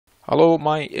Hello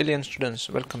my alien students,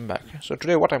 welcome back. So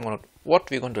today what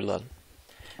we're going to learn,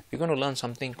 we're going to learn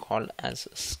something called as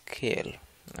scale.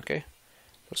 Okay,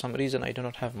 for some reason I do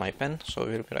not have my pen, so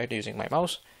we'll be writing using my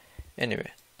mouse.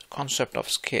 Anyway, the concept of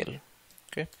scale.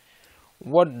 Okay,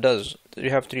 what does, you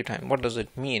have three times, what does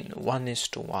it mean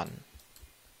 1:1?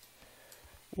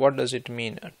 What does it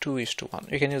mean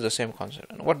 2:1? You can use the same concept.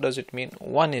 And what does it mean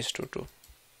 1:2?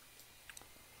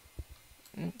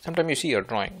 Sometimes you see your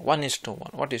drawing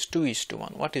 1:1. What is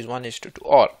 2:1? What is 1:2?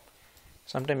 Or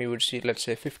sometimes you would see, let's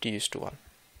say, 50:1.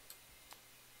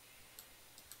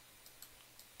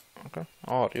 Okay,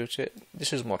 or you say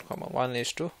this is more common,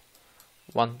 1:1000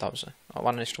 or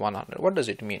 1:100. What does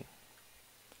it mean?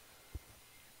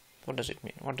 What does it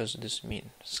mean? What does this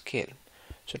mean? Scale.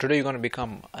 So today you're going to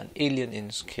become an alien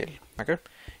in scale. Okay,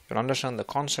 you'll understand the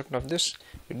concept of this.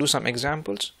 You do some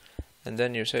examples, and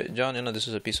then you say, John, this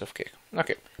is a piece of cake.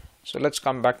 Okay, so let's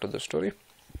come back to the story.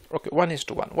 Okay,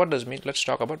 1:1. What does it mean? Let's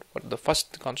talk about what the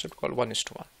first concept called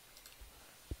 1:1.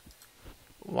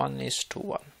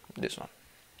 1:1. This one.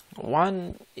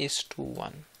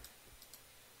 1:1.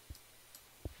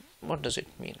 What does it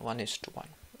mean? 1:1.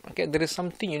 Okay, there is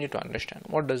something you need to understand.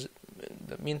 What does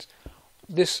that means?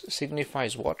 This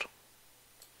signifies what?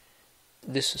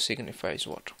 This signifies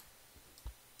what?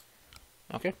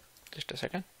 Okay, just a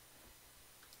second.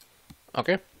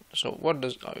 Okay, so what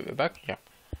does, are we back? Yeah.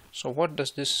 So what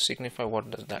does this signify? What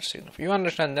does that signify? You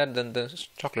understand that, then this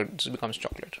becomes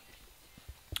chocolate.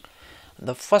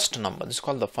 The first number, this is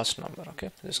called the first number.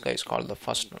 Okay, this guy is called the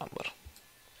first number.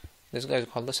 This guy is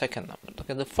called the second number.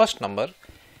 Okay, the first number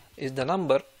is the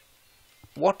number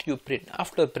what you print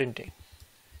after printing.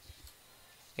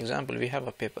 Example, we have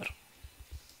a paper.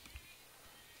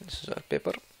 This is our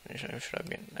paper. It should have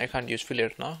been, I can't use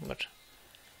fillet now, but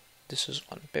this is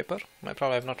on paper. My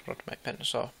problem, I have not brought my pen,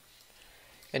 so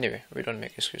anyway, we don't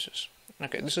make excuses.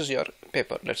 Okay, this is your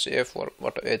paper. Let's say A4,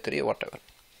 whatever, A3, whatever.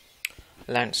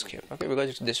 Landscape. Okay, because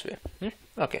it's this way.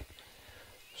 Okay.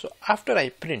 So after I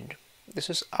print, this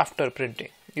is after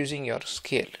printing using your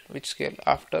scale. Which scale?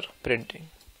 After printing.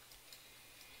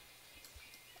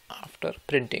 After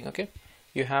printing. Okay,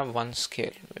 you have one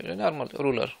scale, a normal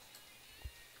ruler.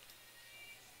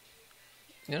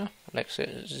 Like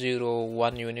say 0,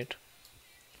 1 unit,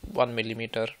 1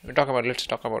 millimeter. Let's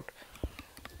talk about,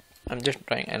 I'm just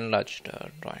drawing enlarged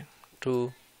drawing,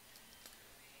 2,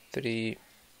 3,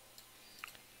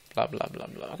 blah blah blah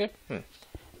blah. Okay,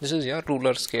 this is your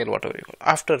ruler scale, whatever you call,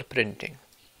 after printing.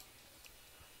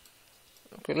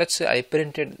 Okay, let's say I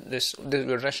printed this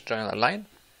we're just drawing a line.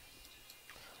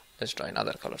 Let's draw in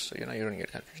other colors, so you don't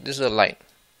get confused. This is a line.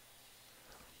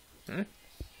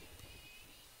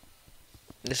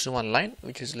 This is one line,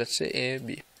 which is, let's say,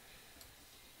 AB.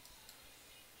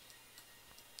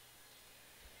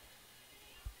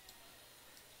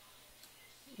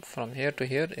 From here to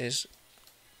here is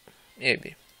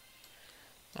AB.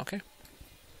 Okay.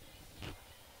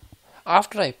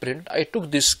 After I print, I took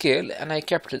this scale and I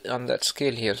kept it on that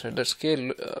scale here. So the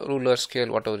scale, ruler scale,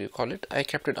 whatever you call it, I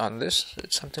kept it on this.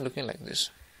 It's something looking like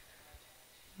this.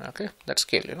 Okay, that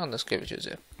scale, the scale which is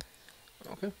there.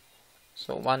 Okay,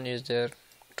 so 1 is there,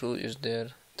 2 is there,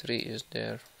 3 is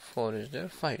there, 4 is there,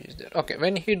 5 is there. Okay,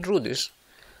 when he drew this,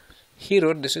 he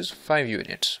wrote this is 5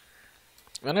 units.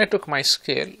 When I took my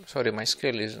scale, sorry, my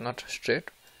scale is not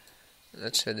straight.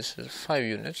 Let's say this is 5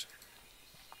 units.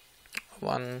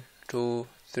 1, 2,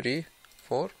 3,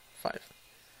 4, 5.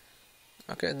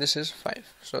 Okay, this is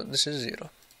 5. So this is 0.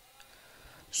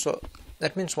 So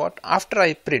that means what? After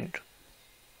I print,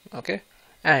 okay,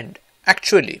 and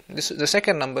actually, the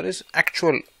second number is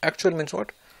actual. Actual means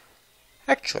what?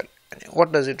 Actual.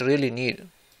 What does it really need?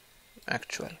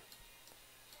 Actual.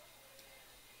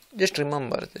 Just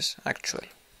remember this,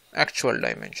 actual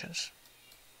dimensions.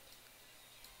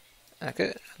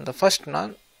 Okay, the first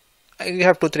one, you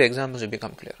have 2-3 examples to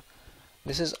become clear.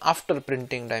 This is after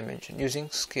printing dimension using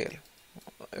scale.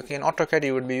 Okay, in AutoCAD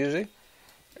you would be using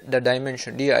the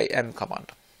dimension DIM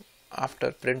command.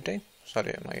 After printing,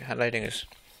 sorry, my handwriting is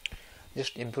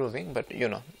just improving, but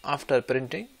after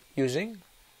printing using,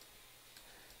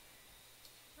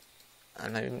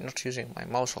 and I'm not using my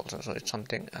mouse also, so it's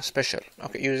something special.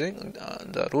 Okay, using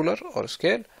the ruler or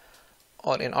scale,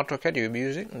 or in AutoCAD you will be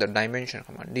using the dimension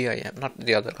command, DIM, not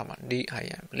the other command,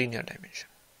 DIM, linear dimension.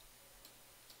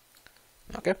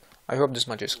 Okay, I hope this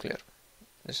much is clear.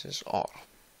 This is OR.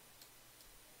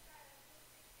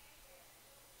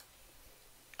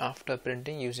 After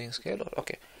printing using scale, or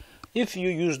okay, if you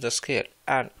use the scale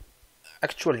and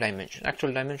actual dimension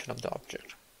of the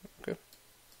object. Okay,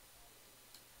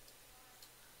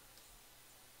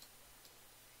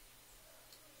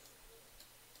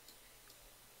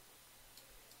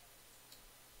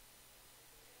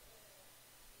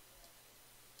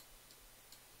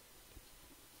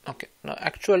 Okay, now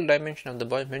actual dimension of the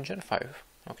dimension 5.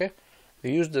 Okay,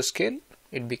 we use the scale,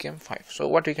 it became 5. So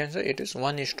what we can say, it is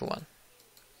 1:1.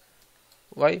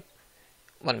 Why?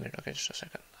 1 minute. Okay, just a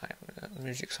second.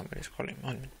 Music, somebody is calling.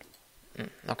 1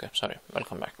 minute. Okay, sorry.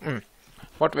 Welcome back.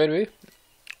 What were we?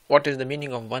 What is the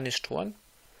meaning of 1:1?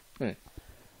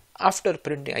 After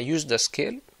printing, I used the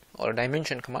scale or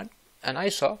dimension command, and I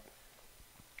saw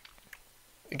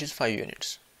it is 5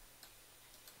 units.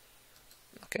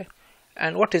 Okay,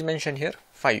 and what is mentioned here?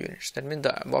 5 units. That means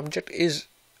the object is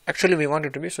actually we want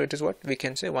it to be. So it is what we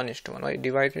can say 1:1. I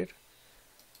divide it.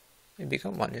 It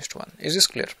become 1:1. Is this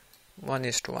clear?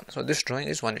 1:1. So this drawing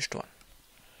is 1:1.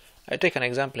 I take an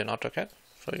example in AutoCAD.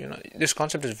 So you know this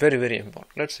concept is very, very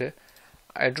important. Let's say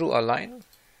I drew a line.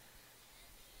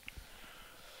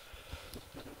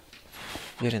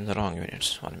 We're in the wrong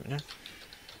units. 1 minute.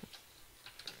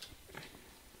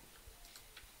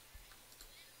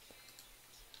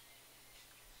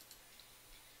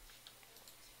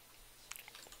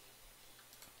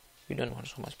 We don't want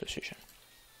so much precision.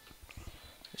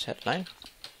 We set line.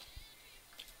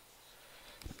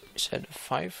 We set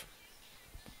 5.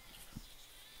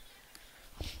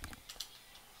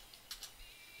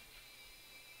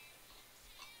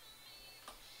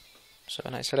 So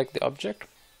when I select the object,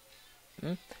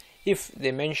 if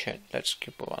they mention, let's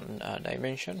keep one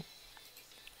dimension.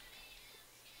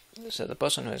 So the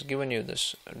person who has given you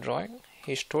this drawing,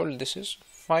 he's told this is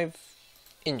 5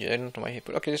 inches. I don't know why he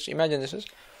put. Okay, just imagine this is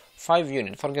 5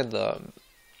 units. Forget the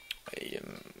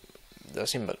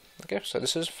symbol. Okay, so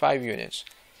this is 5 units.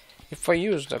 If I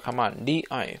use the command di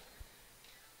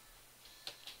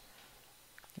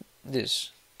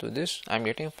this to this, I'm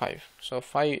getting 5. So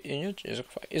 5 units is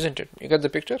 5, isn't it? You get the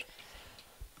picture?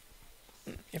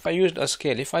 If I used a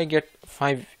scale, if I get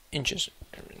 5 inches,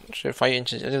 say 5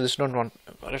 inches, I just don't want.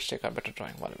 Let's take a better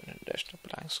drawing. 1 minute. Just a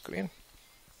blank screen.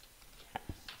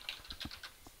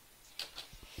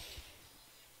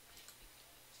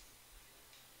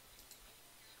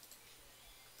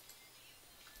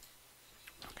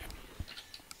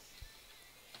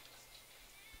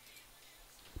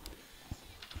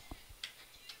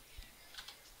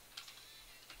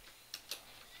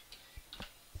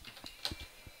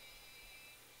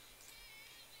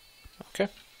 Okay,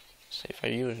 so if I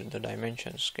use the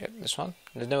dimension scale, this one,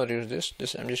 let's never use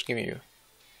this I'm just giving you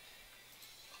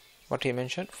what he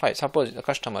mentioned, 5. Suppose the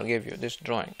customer gave you this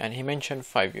drawing and he mentioned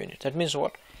 5 units. That means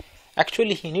what?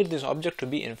 Actually he needs this object to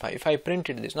be in 5. If I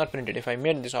printed this, not printed, if I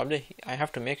made this object, I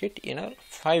have to make it in a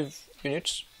 5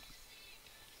 units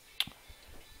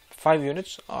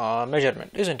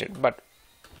measurement, isn't it? But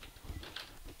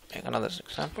make another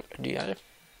example, di.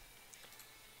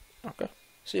 Okay,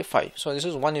 say 5. So this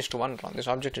is 1:1 drawn. This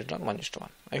object is drawn 1:1.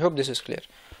 I hope this is clear.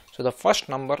 So the first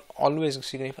number always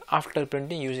signifies after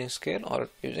printing using scale or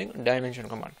using dimension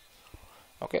command.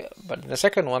 Okay, but the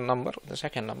second number,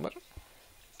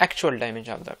 actual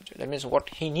dimension of the object. That means what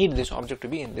he needs this object to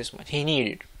be in this much. He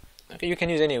needs it. Okay, you can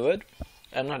use any word.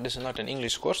 This is not an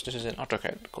English course. This is an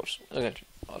AutoCAD course, or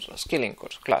a scaling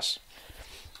course class.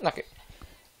 Okay,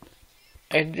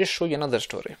 I just show you another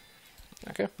story.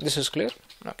 Okay, this is clear.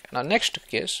 Okay, now next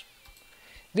case,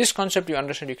 this concept you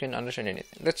understand, you can understand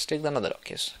anything. Let's take another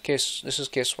case. This is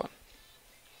case 1.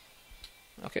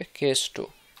 Okay, case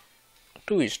 2.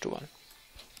 2:1.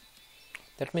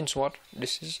 That means what?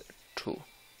 This is 2.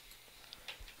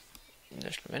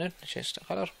 Just a minute, change the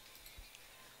color.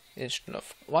 Instead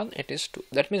of 1, it is 2.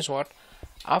 That means what?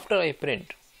 After I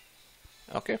print,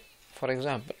 okay, for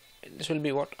example, this will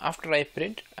be what? After I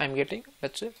print, I'm getting,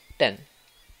 let's say, 10.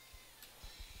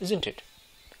 Isn't it?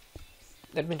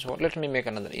 That means what? Let me make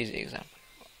another easy example.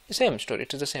 Same story,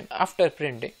 it is the same. After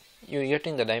printing, you're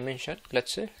getting the dimension,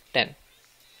 let's say 10.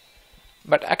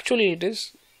 But actually it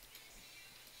is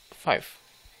 5.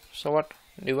 So what?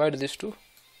 Divide this to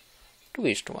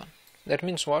 2:1. That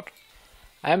means what?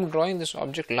 I am drawing this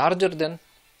object larger than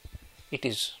it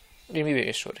is. Let me make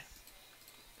a story.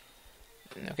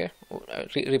 Okay,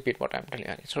 repeat what I am telling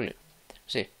you. Slowly.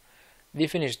 See, we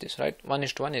finished this, right?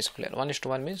 1:1 is clear.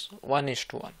 1:1 means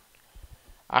 1:1.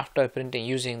 After printing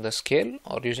using the scale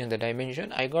or using the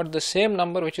dimension, I got the same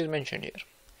number which is mentioned here.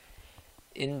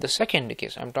 In the second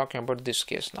case, I'm talking about this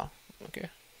case now. Okay,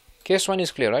 case 1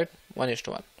 is clear, right?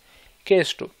 1:1.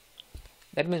 Case 2.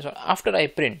 That means after I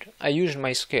print, I used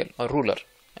my scale or ruler.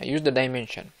 I used the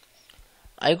dimension.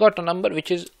 I got a number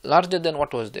which is larger than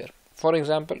what was there. For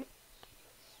example,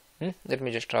 let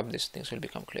me just drop this. Things will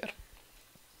become clear.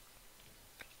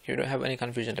 If you don't have any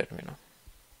confusion, let me know.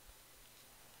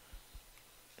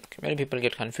 Okay, many people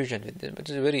get confusion with this, but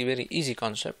it's a very, very easy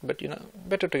concept. But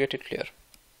better to get it clear.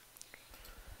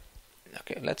 Okay.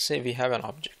 Okay, let's say we have an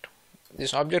object.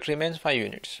 This object remains 5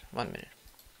 units. 1 minute.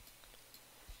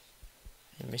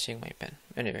 I'm missing my pen.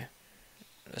 Anyway,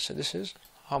 so this is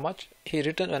how much he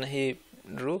written when he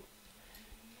drew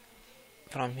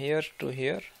from here to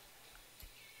here.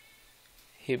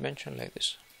 He mentioned like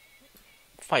this,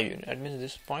 5 units. That means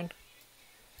this point,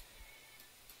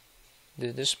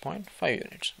 this point, 5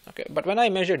 units. Okay, but when I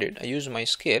measured it, I used my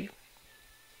scale.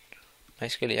 My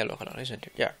scale is yellow color, isn't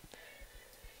it? Yeah.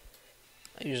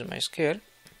 I use my scale.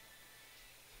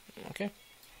 Okay.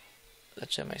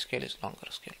 Let's say my scale is longer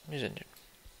scale, isn't it?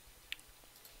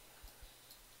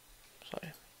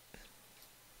 Sorry.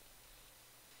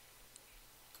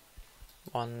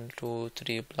 1, 2,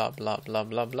 3, blah blah blah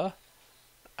blah blah.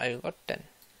 I got 10.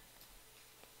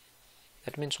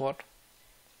 That means what?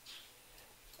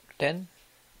 10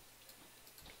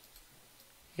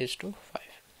 is to 5.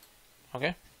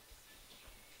 Okay.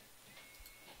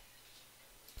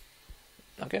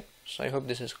 Okay, so I hope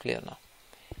this is clear now.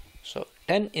 So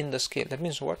 10 in the scale, that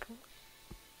means what?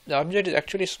 The object is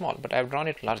actually small, but I have drawn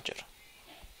it larger.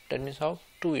 That means how?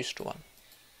 2 is to 1.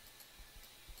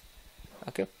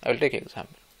 Okay, I will take an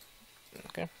example.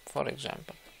 Okay, for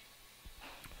example.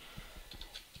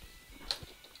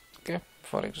 Okay,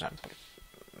 for example,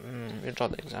 we draw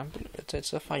the example. Let's say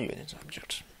it's a 5 units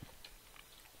object.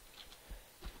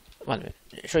 1 minute.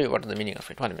 Show you what is the meaning of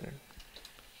it. 1 minute.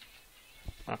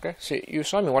 Okay, see, you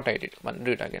saw me what I did.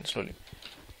 Do it again slowly.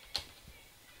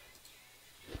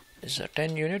 It's a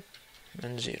 10 unit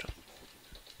and 0.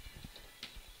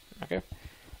 Okay,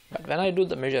 but when I do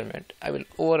the measurement, I will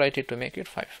overwrite it to make it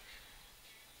 5.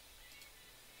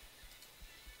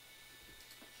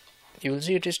 You will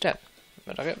see it is 10.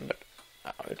 But okay,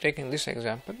 but taking this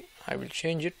example, I will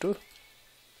change it to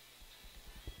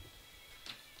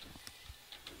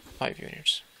 5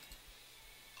 units.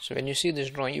 So when you see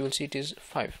this drawing, you will see it is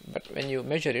 5, but when you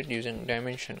measure it using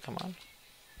dimension command,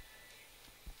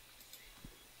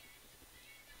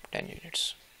 10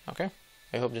 units. Okay,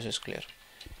 I hope this is clear.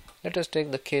 Let us take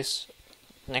the case,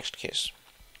 next case.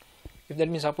 If that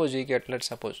means suppose you get, let's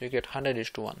suppose you get 100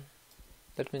 is to 1.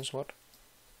 That means what?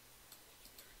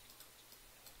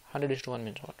 100 is to 1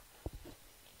 means what?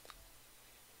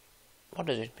 What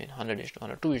does it mean? 100 is to 1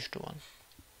 or 2 is to 1.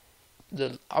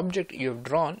 The object you have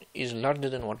drawn is larger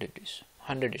than what it is.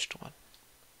 100 is to 1.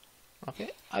 Okay,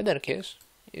 other case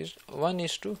is 1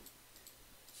 is to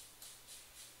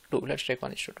 2. Let's take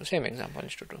 1 is to 2. Same example, 1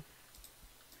 is to 2.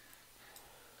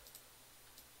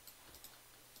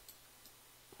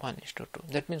 1 is to 2.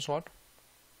 That means what?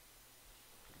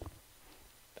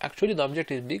 Actually the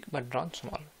object is big but drawn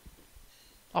small.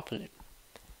 Opposite.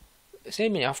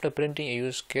 Same in after printing I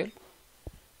use scale.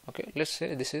 Okay, let's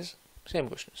say this is same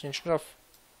question. So instead of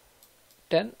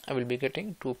 10, I will be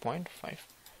getting 2.5.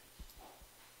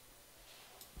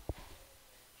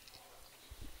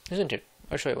 Isn't it?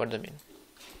 I'll show you what they mean.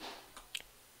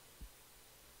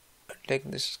 Take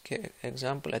this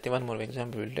example. I think one more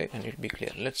example we'll take and it will be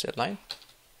clear. Let's say line.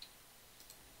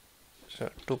 So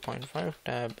 2.5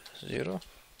 tab 0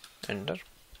 enter.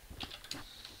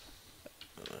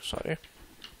 Sorry.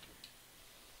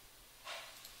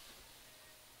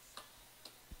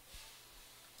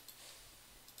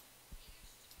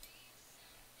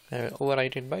 I will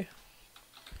overwrite it by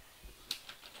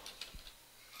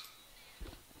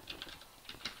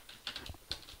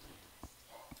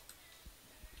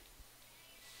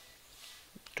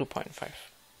 2.5.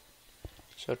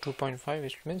 So 2.5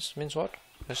 which means what?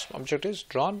 This object is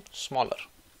drawn smaller.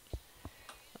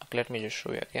 Okay, let me just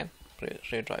show you again.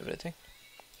 Redraw everything.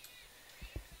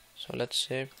 So let's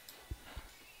say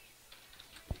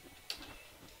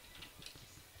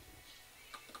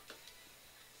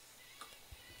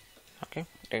okay,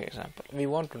 take example. We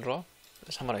want to draw,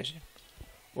 summarize it.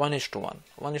 1 is to 1.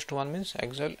 1 is to 1 means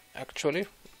actually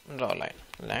draw a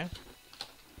line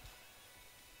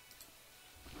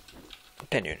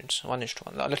 10 units. 1 is to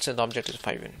 1. Now let's say the object is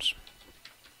 5 units.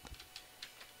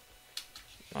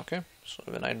 Okay, so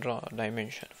when I draw a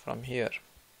dimension from here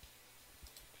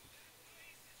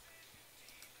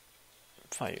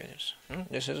 5 units,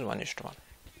 this is 1 is to 1.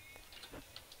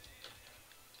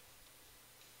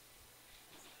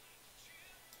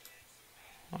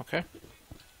 Okay,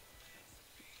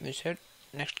 we said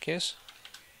next case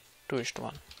 2 is to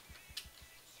 1.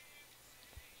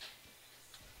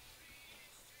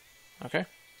 Okay,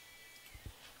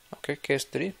 case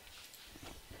 3.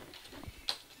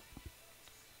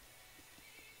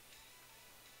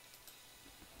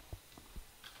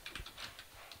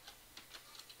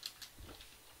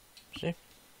 See,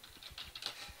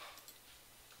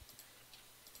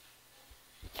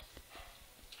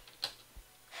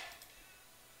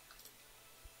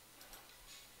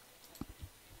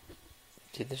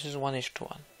 see this is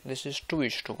 1:1, this is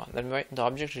 2:1, then the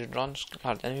object is drawn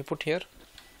large. Then we put here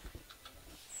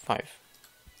 5.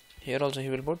 Here also he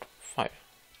will put 5.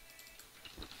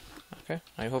 Okay,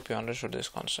 I hope you understood this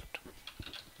concept.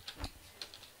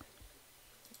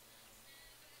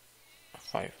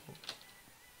 5,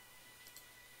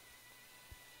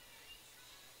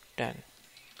 10,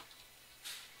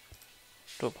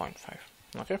 2.5.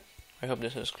 Okay, I hope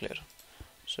this is clear.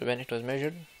 So when it was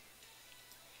measured,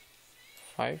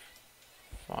 5,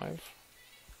 5,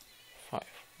 5.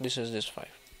 This is this 5.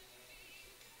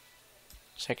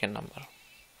 Second number.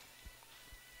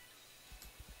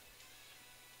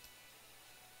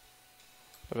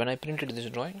 When I printed this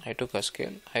drawing, I took a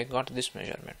scale, I got this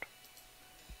measurement.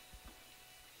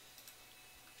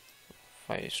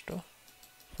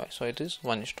 5:5. So it is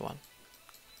 1:1.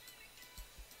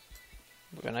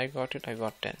 When I got it, I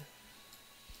got 10.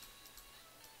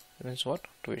 That means what?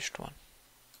 2:1.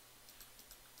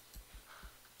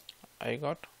 I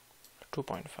got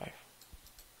 2.5.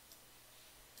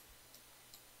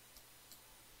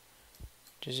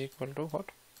 It is equal to what?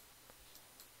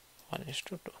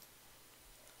 1:2.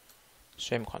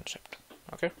 Same concept.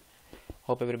 Okay.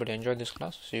 Hope everybody enjoyed this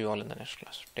class. See you all in the next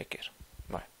class. Take care.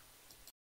 Bye.